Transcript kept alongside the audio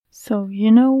So,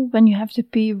 when you have to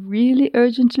pee really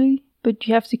urgently, but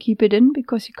you have to keep it in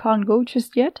because you can't go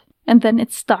just yet, and then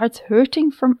it starts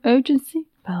hurting from urgency?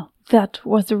 Well, that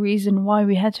was the reason why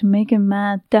we had to make a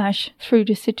mad dash through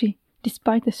the city.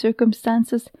 Despite the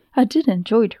circumstances, I did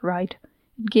enjoy the ride.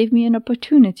 It gave me an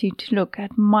opportunity to look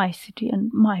at my city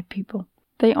and my people.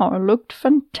 They all looked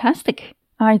fantastic.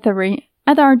 At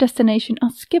our destination, I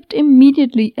skipped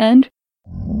immediately and...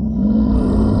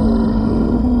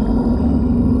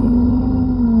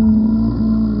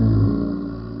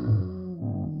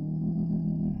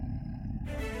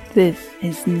 This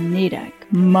is Nedak,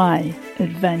 my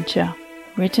adventure,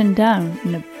 written down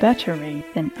in a better way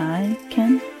than I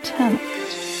can tell it.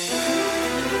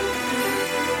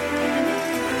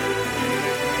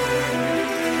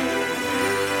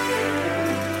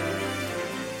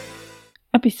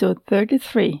 Episode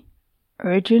 33,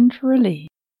 Urgent Release.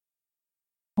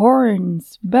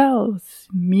 Horns, bells,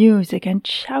 music and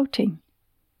shouting.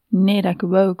 Nedak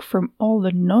woke from all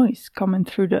the noise coming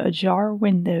through the ajar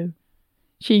window.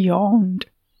 She yawned,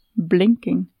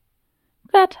 blinking.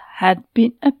 That had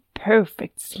been a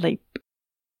perfect sleep.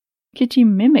 Kitty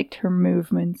mimicked her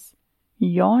movements,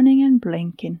 yawning and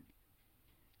blinking.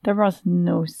 There was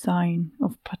no sign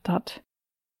of Patat.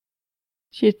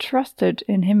 She had trusted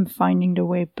in him finding the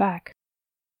way back.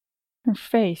 Her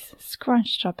face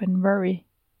scrunched up in worry.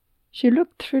 She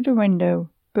looked through the window,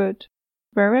 but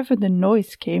wherever the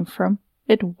noise came from,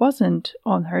 it wasn't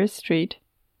on her street.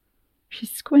 She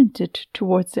squinted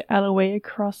towards the alleyway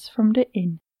across from the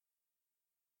inn.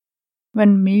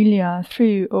 When Melia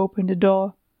threw open the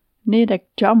door, Nedak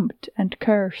jumped and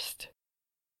cursed.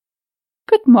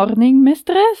 "Good morning,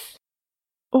 mistress."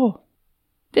 "Oh,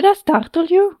 did I startle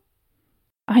you?"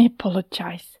 "I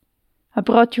apologize. I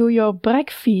brought you your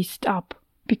breakfast up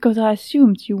because I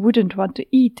assumed you wouldn't want to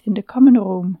eat in the common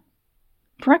room."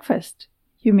 "Breakfast,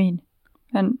 you mean?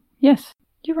 And yes,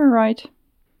 you were right."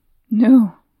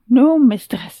 No,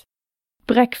 mistress.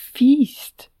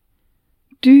 Breakfast.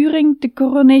 During the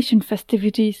coronation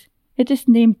festivities, it is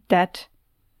named that.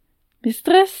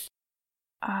 Mistress,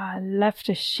 I left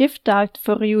a shift out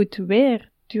for you to wear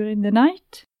during the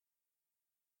night."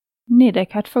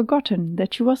 Nedak had forgotten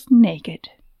that she was naked.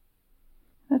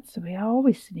 "That's the way I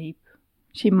always sleep,"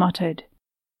 she muttered,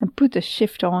 and put the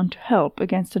shift on to help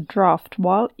against the draught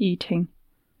while eating.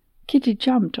 Kitty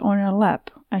jumped on her lap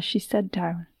as she sat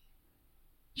down.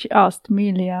 She asked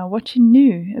Melia what she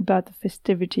knew about the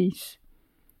festivities.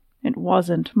 It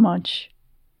wasn't much.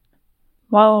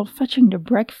 While fetching the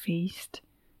breakfast,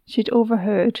 she'd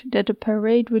overheard that the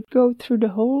parade would go through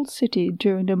the whole city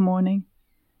during the morning.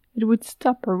 It would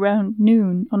stop around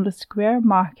noon on the square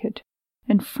market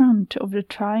in front of the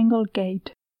triangle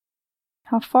gate.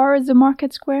 "How far is the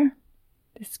market square?"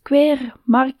 "The square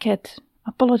market.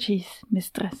 Apologies,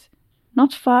 mistress.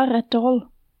 Not far at all.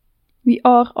 We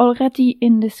are already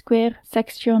in the square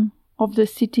section of the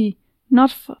city,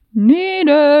 not far."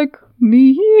 "Nedak,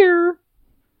 me here."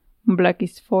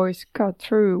 Blackie's voice cut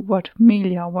through what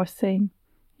Melia was saying.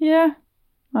 "Yeah,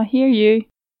 I hear you.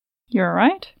 You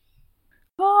alright?"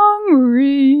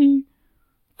 "Hungry,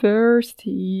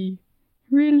 thirsty,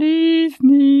 release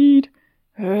need,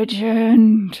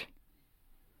 urgent."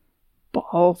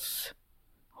 "Balls.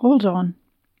 Hold on.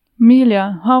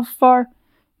 Melia, how far?"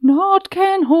 "Not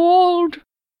can hold.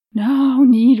 Now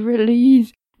need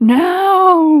release.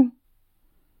 Now!"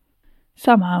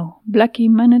 Somehow, Blackie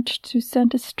managed to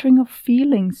send a string of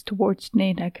feelings towards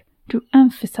Nedak to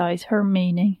emphasize her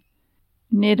meaning.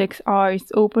 Nedak's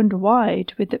eyes opened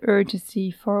wide with the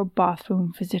urgency for a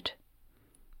bathroom visit.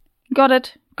 "Got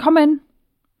it. Come in."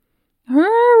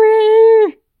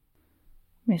 "Hurry!"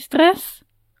 "Mistress?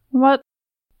 What?"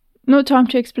 "No time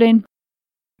to explain.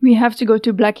 We have to go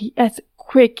to Blackie as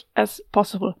quick as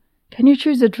possible. Can you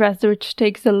choose a dress which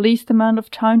takes the least amount of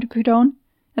time to put on?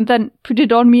 And then put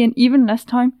it on me in even less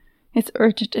time? It's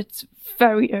urgent. It's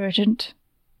very urgent."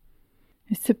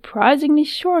 A surprisingly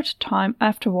short time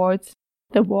afterwards,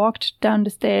 they walked down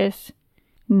the stairs.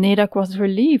 Nedak was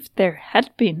relieved there had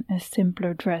been a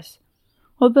simpler dress.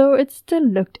 Although it still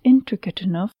looked intricate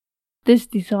enough, this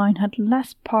design had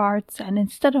less parts, and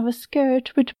instead of a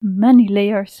skirt with many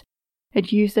layers,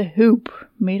 it used a hoop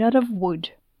made out of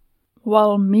wood.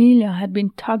 While Melia had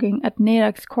been tugging at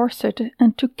Nedak's corset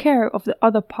and took care of the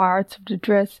other parts of the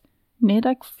dress,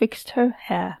 Nedak fixed her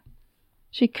hair.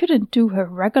 She couldn't do her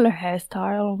regular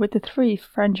hairstyle with the 3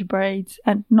 French braids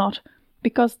and knot,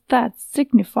 because that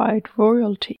signified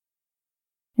royalty.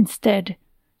 Instead,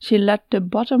 she let the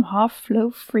bottom half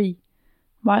flow free,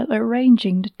 while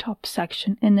arranging the top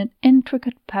section in an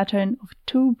intricate pattern of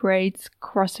 2 braids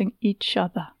crossing each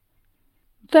other.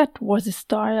 That was a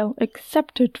style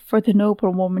accepted for the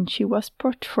noblewoman she was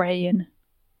portraying.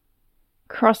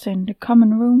 Crossing the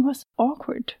common room was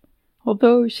awkward,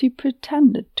 although she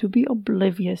pretended to be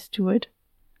oblivious to it.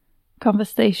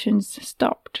 Conversations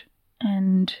stopped,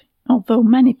 and although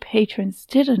many patrons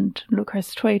didn't look her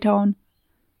straight on,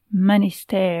 many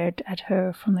stared at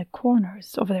her from the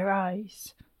corners of their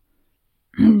eyes.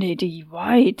 "Lady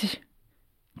White,"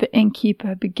 the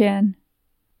innkeeper began,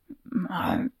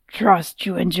 "I trust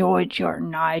you enjoyed your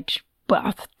night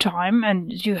bath time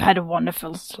and you had a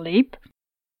wonderful sleep.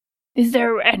 Is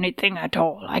there anything at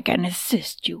all I can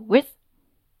assist you with?"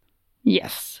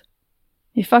 "Yes.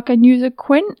 If I can use a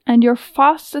quin and your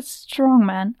fastest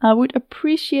strongman, I would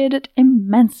appreciate it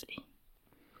immensely."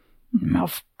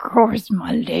 "Of course,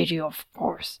 my lady, of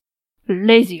course.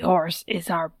 Lazy Horse is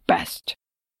our best.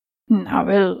 I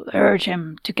will urge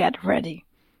him to get ready.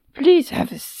 Please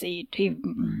have a seat. He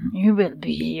will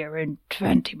be here in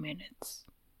 20 minutes.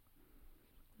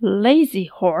 "Lazy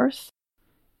Horse?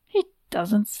 He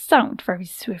doesn't sound very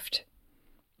swift.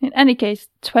 In any case,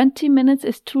 20 minutes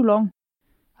is too long.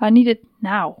 I need it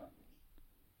now."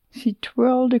 She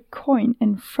twirled a coin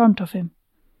in front of him.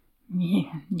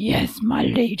 "Yes, my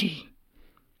lady."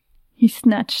 He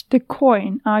snatched the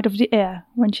coin out of the air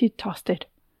when she tossed it.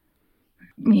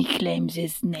 "He claims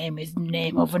his name is the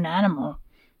name of an animal,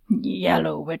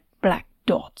 yellow with black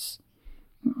dots.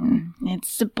 It's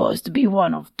supposed to be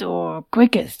one of the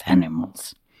quickest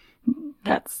animals.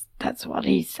 That's what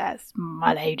he says,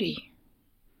 my lady."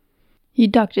 He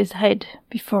ducked his head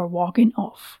before walking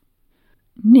off.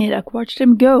 Nedak watched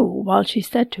him go while she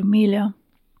said to Melia,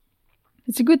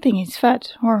 "It's a good thing he's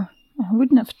fat, or I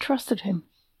wouldn't have trusted him."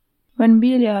 When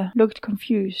Melia looked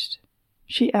confused,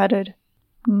 she added,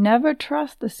 "Never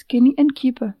trust a skinny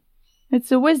innkeeper.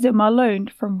 It's a wisdom I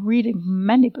learned from reading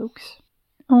many books."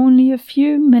 Only a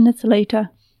few minutes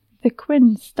later, the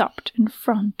quin stopped in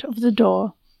front of the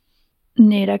door.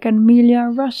 Nedak and Melia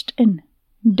rushed in,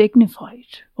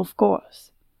 dignified, of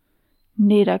course.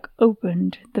 Nedak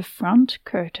opened the front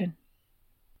curtain.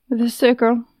 "The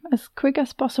circle, as quick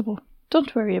as possible.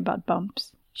 Don't worry about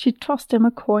bumps." She tossed him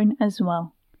a coin as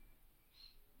well.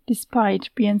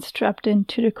 Despite being strapped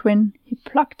into the quin, he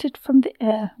plucked it from the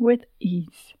air with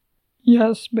ease.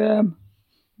 "Yes, ma'am.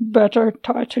 Better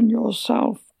tighten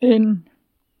yourself in."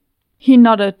 He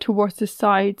nodded towards the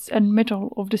sides and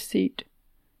middle of the seat.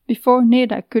 Before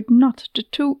Nedak could knot the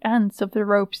two ends of the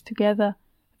ropes together,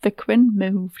 the quin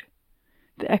moved.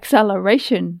 The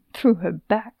acceleration threw her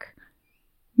back.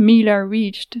 Melia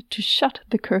reached to shut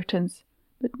the curtains,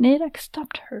 but Nedak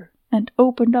stopped her and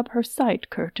opened up her side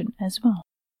curtain as well.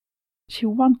 She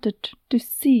wanted to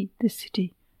see the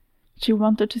city. She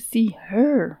wanted to see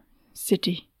her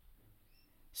city.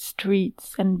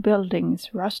 Streets and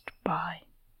buildings rushed by.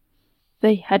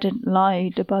 They hadn't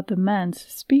lied about the man's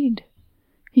speed.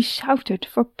 He shouted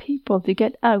for people to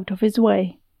get out of his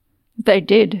way. They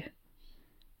did.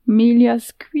 Melia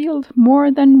squealed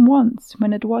more than once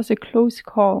when it was a close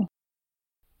call.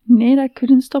 Nedak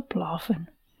couldn't stop laughing.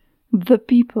 The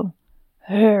people,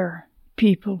 her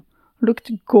people,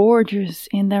 looked gorgeous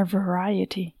in their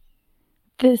variety.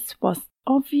 This was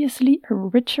obviously a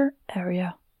richer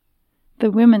area.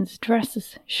 The women's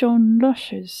dresses shone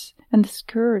luscious and the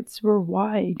skirts were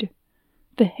wide.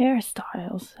 The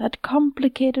hairstyles had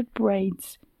complicated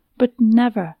braids, but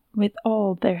never with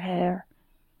all their hair.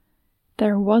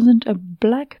 There wasn't a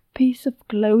black piece of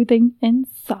clothing in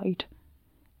sight.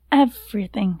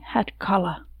 Everything had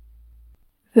color.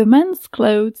 The men's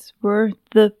clothes were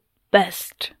the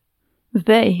best.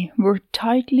 They were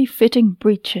tightly fitting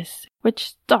breeches which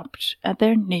stopped at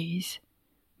their knees.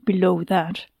 Below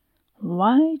that,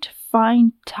 wide,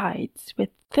 fine tights with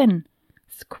thin,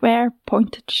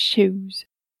 square-pointed shoes.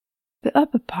 The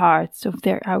upper parts of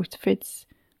their outfits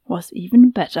was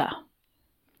even better.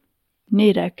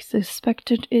 Nedak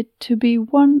suspected it to be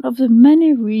one of the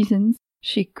many reasons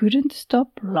she couldn't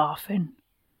stop laughing.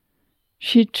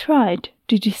 She tried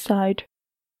to decide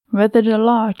whether the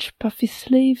large puffy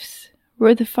sleeves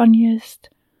were the funniest,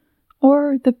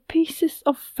 or the pieces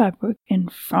of fabric in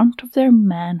front of their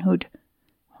manhood,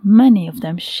 many of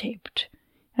them shaped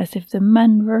as if the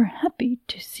men were happy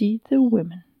to see the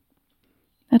women.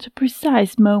 At a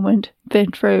precise moment they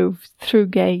drove through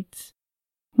gates,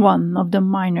 one of the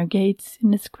minor gates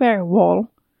in the square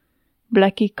wall.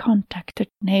 Blackie contacted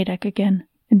Nedak again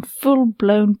in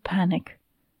full-blown panic.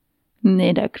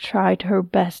 Nedak tried her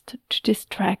best to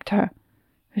distract her,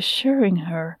 assuring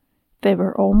her they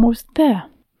were almost there.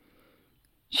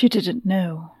 She didn't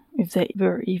know if they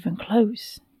were even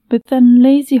close, but then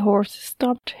Lazy Horse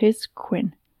stopped his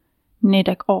quin.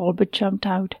 Nedak all but jumped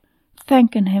out,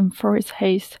 thanking him for his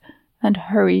haste, and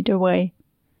hurried away.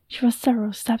 She was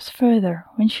several steps further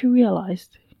when she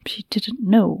realized she didn't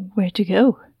know where to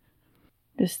go.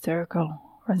 The circle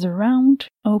was a round,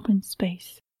 open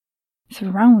space,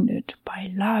 surrounded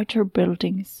by larger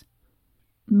buildings.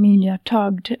 Milia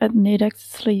tugged at Nedek's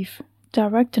sleeve,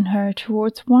 directing her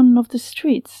towards one of the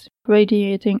streets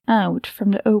radiating out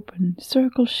from the open,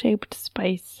 circle-shaped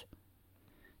space.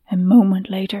 A moment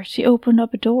later she opened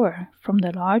up a door from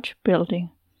the large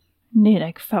building.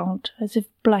 Nedek felt as if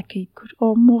Blackie could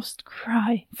almost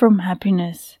cry from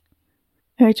happiness.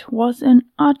 It was an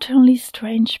utterly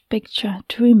strange picture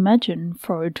to imagine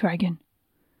for a dragon.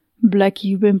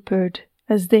 Blackie whimpered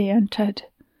as they entered.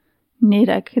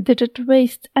 Nedek didn't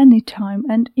waste any time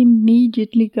and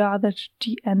immediately gathered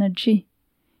the energy.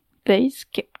 They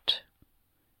skipped.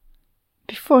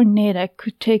 Before Nedek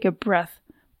could take a breath,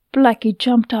 Blackie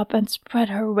jumped up and spread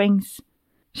her wings.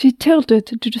 She tilted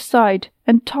to the side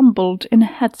and tumbled in a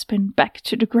headspin back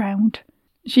to the ground.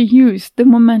 She used the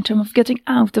momentum of getting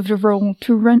out of the roll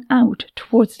to run out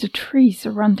towards the trees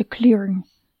around the clearing.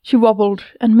 She wobbled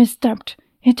and misstepped,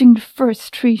 hitting the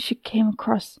first tree she came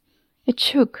across. It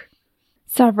shook.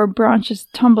 Several branches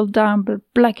tumbled down, but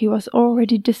Blackie was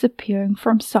already disappearing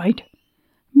from sight.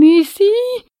 "Missy!"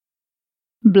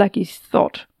 Blackie's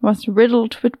thought was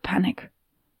riddled with panic.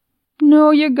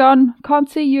 "No, you're gone. Can't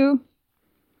see you."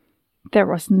 There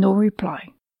was no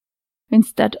reply.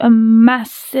 Instead, a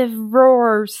massive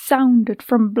roar sounded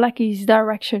from Blackie's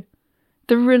direction.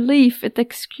 The relief it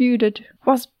exuded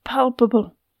was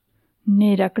palpable.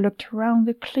 Nedek looked around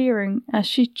the clearing as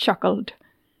she chuckled.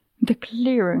 The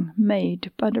clearing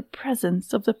made by the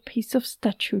presence of the piece of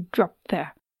statue dropped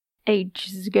there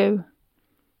ages ago.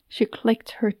 She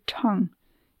clicked her tongue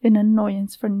in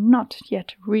annoyance for not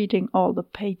yet reading all the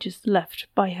pages left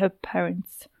by her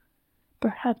parents.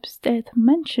 Perhaps they had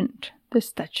mentioned the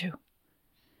statue.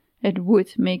 It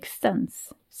would make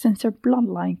sense, since her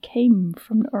bloodline came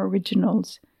from the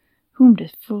originals, whom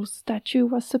the full statue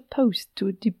was supposed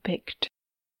to depict.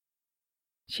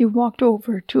 She walked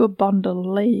over to a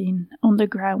bundle laying on the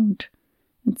ground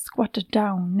and squatted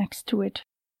down next to it.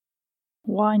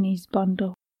 Whiny's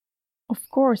bundle. Of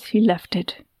course he left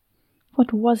it.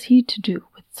 What was he to do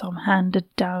with some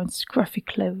handed-down scruffy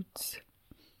clothes?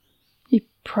 He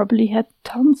probably had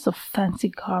tons of fancy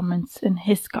garments in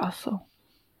his castle.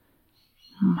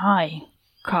 My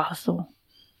castle,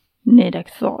 Nedek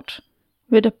thought,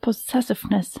 with a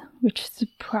possessiveness which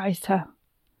surprised her.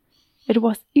 It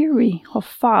was eerie how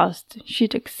fast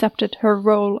she'd accepted her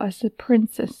role as the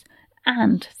princess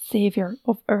and savior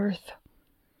of Earth.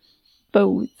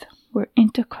 Both were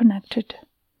interconnected.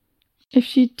 If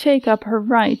she'd take up her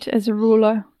right as a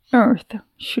ruler, Earth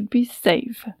should be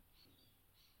safe.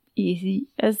 Easy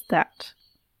as that.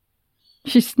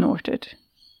 She snorted.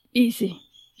 Easy,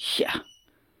 yeah.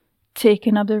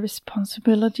 Taking up the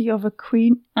responsibility of a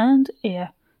queen and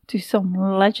heir to some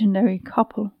legendary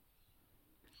couple.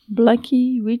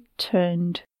 Blackie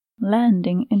returned,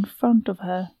 landing in front of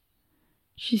her.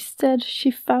 She said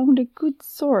she found a good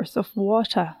source of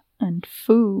water and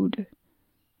food.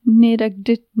 Nedek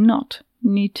did not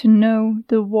need to know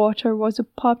the water was a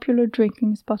popular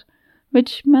drinking spot,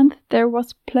 which meant there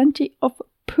was plenty of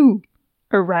poo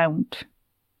around.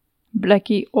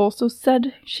 Blackie also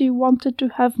said she wanted to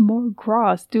have more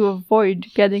grass to avoid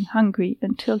getting hungry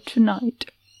until tonight.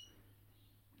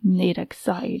 Nedek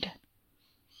sighed.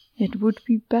 It would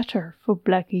be better for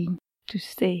Blackie to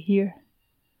stay here.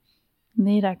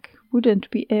 Nedek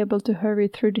wouldn't be able to hurry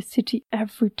through the city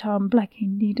every time Blackie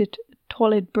needed a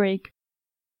toilet break.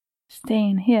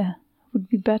 Staying here would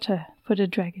be better for the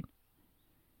dragon.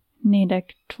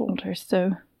 Nedek told her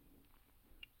so.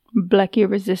 Blackie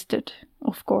resisted,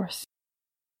 of course.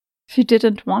 She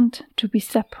didn't want to be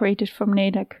separated from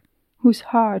Nedek, whose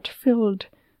heart filled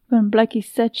when Blackie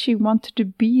said she wanted to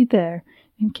be there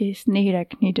in case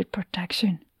Nedek needed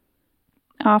protection.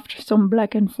 After some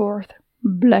back and forth,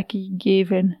 Blackie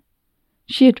gave in.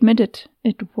 She admitted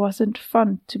it wasn't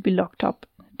fun to be locked up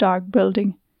in a dark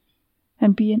building,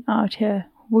 and being out here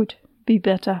would be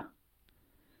better.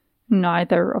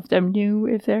 Neither of them knew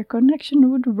if their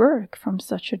connection would work from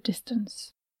such a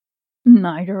distance.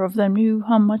 Neither of them knew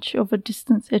how much of a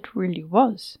distance it really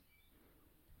was.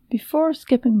 Before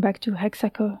skipping back to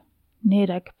Hexaco,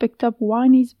 Nedek picked up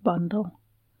Whiny's bundle.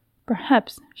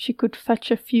 Perhaps she could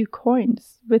fetch a few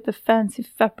coins with the fancy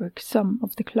fabric some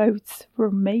of the clothes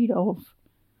were made of.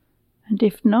 And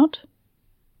if not,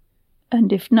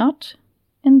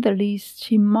 in the least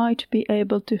she might be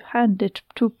able to hand it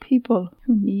to people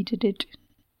who needed it.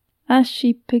 As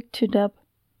she picked it up,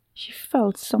 she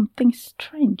felt something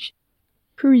strange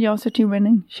Curiosity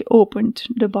winning, she opened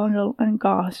the bundle and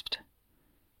gasped.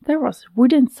 There was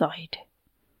wood inside.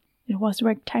 It was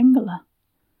rectangular.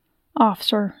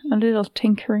 After a little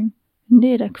tinkering,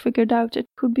 Nedek figured out it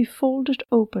could be folded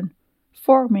open,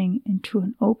 forming into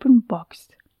an open box.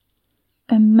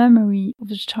 A memory of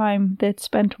the time they'd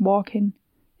spent walking,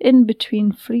 in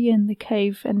between fleeing the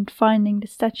cave and finding the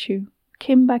statue,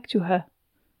 came back to her.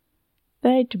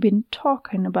 They'd been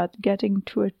talking about getting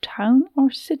to a town or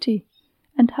city,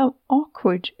 and how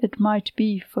awkward it might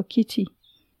be for Kitty.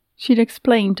 She'd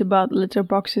explained about litter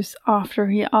boxes after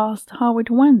he asked how it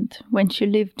went when she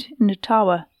lived in the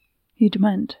tower. He'd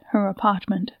meant her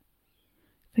apartment.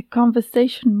 The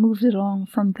conversation moved along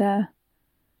from there.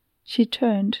 She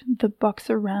turned the box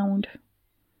around.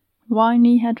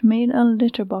 Winnie had made a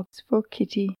litter box for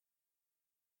Kitty.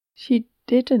 She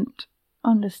didn't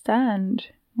understand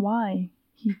why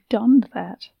he'd done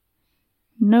that,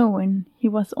 knowing he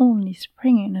was only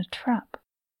springing a trap.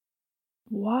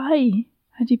 Why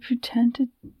had he pretended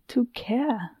to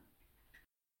care?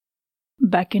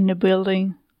 Back in the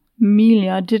building,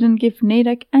 Melia didn't give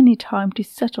Nedek any time to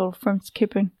settle from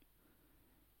skipping.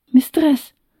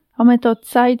 Mistress, I went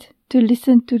outside to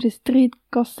listen to the street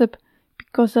gossip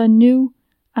because I knew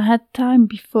I had time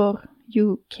before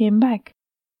you came back.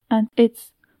 And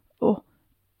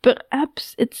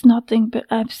perhaps it's nothing,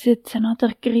 perhaps it's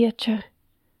another creature.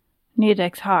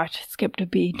 Nedek's heart skipped a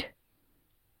beat.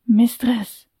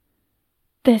 Mistress,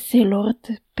 they say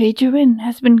Lord Pagerin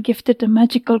has been gifted a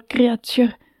magical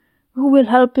creature who will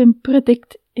help him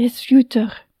predict his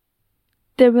future.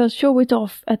 They will show it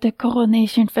off at the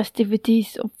coronation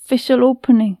festivities official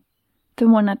opening, the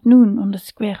one at noon on the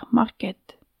square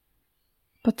market.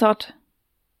 Patat.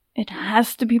 It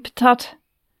has to be Patat.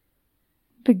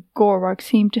 The Gorak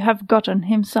seemed to have gotten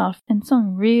himself in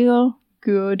some real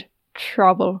good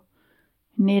trouble.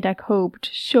 Nedek hoped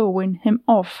showing him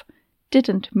off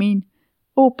didn't mean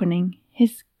opening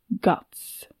his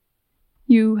guts.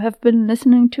 You have been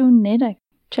listening to Nedek,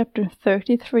 Chapter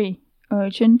 33,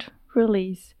 Urgent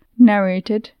Release,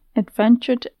 narrated,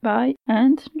 adventured by,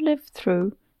 and lived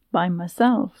through by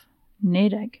myself,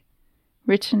 Nedek,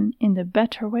 written in the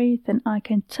better way than I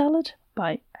can tell it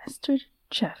by Astrid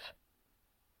Jeff.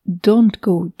 Don't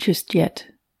go just yet.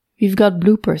 We've got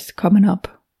bloopers coming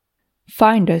up.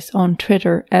 Find us on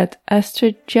Twitter at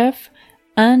Astrid Jeff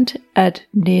and at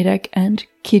Nedek and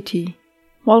Kitty.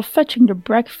 While fetching the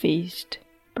breakfast.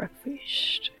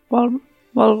 Well,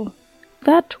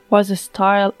 that was a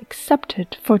style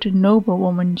accepted for the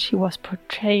noblewoman she was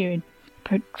portraying.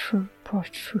 Where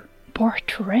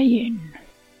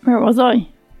was I?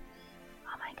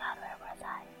 Oh my god, where was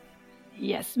I?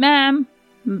 Yes, ma'am.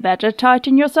 Better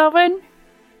tighten yourself in.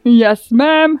 Yes,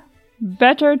 ma'am.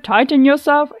 Better tighten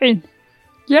yourself in.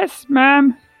 Yes,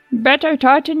 ma'am. Better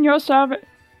tighten yourself in.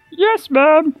 Yes,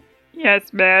 ma'am.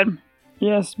 Yes, ma'am.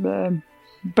 Yes, ma'am.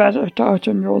 Better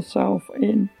tighten yourself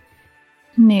in.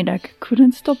 Nedek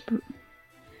couldn't stop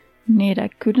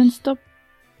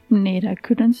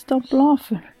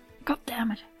laughing. God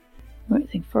damn it.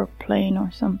 Waiting for a plane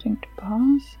or something to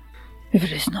pass. If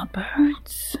it is not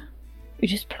birds,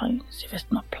 it is planes. If it's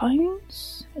not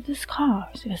planes, it is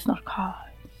cars. If it's not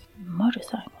cars,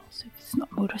 motorcycles. If it's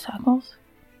not motorcycles,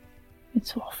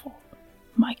 it's Waffle,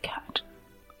 my cat.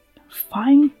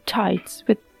 Fine tights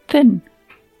with thin,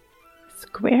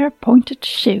 square-pointed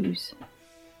shoes.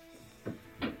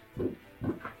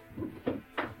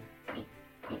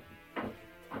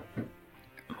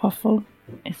 Waffle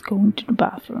is going to the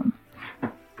bathroom.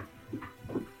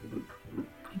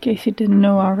 In case you didn't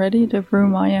know already, the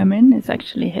room I am in is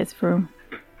actually his room.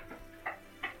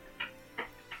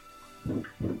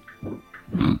 You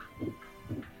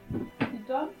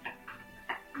done?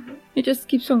 It just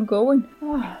keeps on going.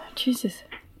 Oh, Jesus.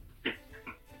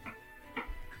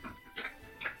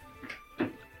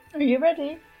 Are you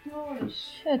ready? Holy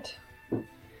shit.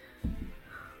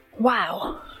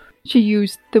 Wow. She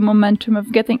used the momentum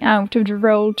of getting out of the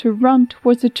roll to run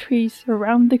towards the trees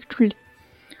around the tree.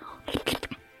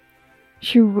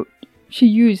 She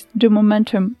used the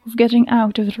momentum of getting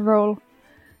out of the roll.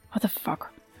 What the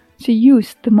fuck? She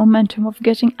used the momentum of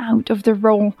getting out of the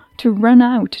roll to run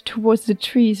out towards the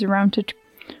trees around it.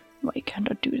 Why can't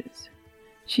I do this?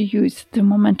 She used the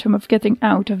momentum of getting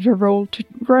out of the roll to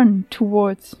run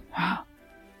towards...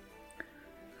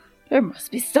 There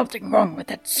must be something wrong with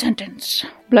that sentence.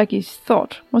 Blackie's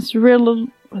thought was real.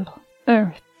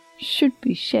 Earth should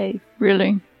be safe,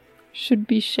 really. Should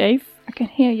be safe. I can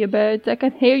hear you, birds. I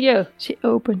can hear you. She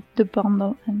opened the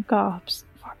bundle and gasped.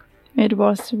 Fuck. It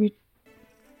was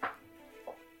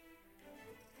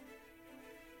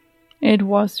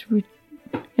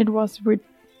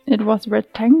It was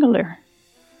rectangular.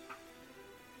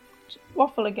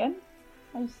 Waffle again?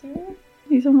 Are you serious?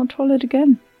 He's on the toilet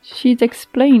again. She's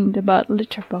explained about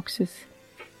litter boxes.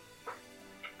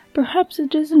 Perhaps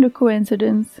it isn't a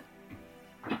coincidence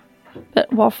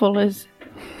that Waffle is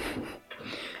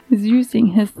using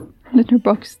his litter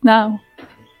box now.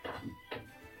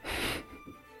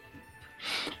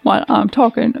 While I'm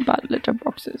talking about litter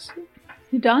boxes.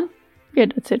 You done? Yeah,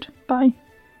 that's it. Bye.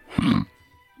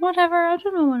 Whatever, I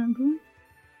don't know what I'm doing.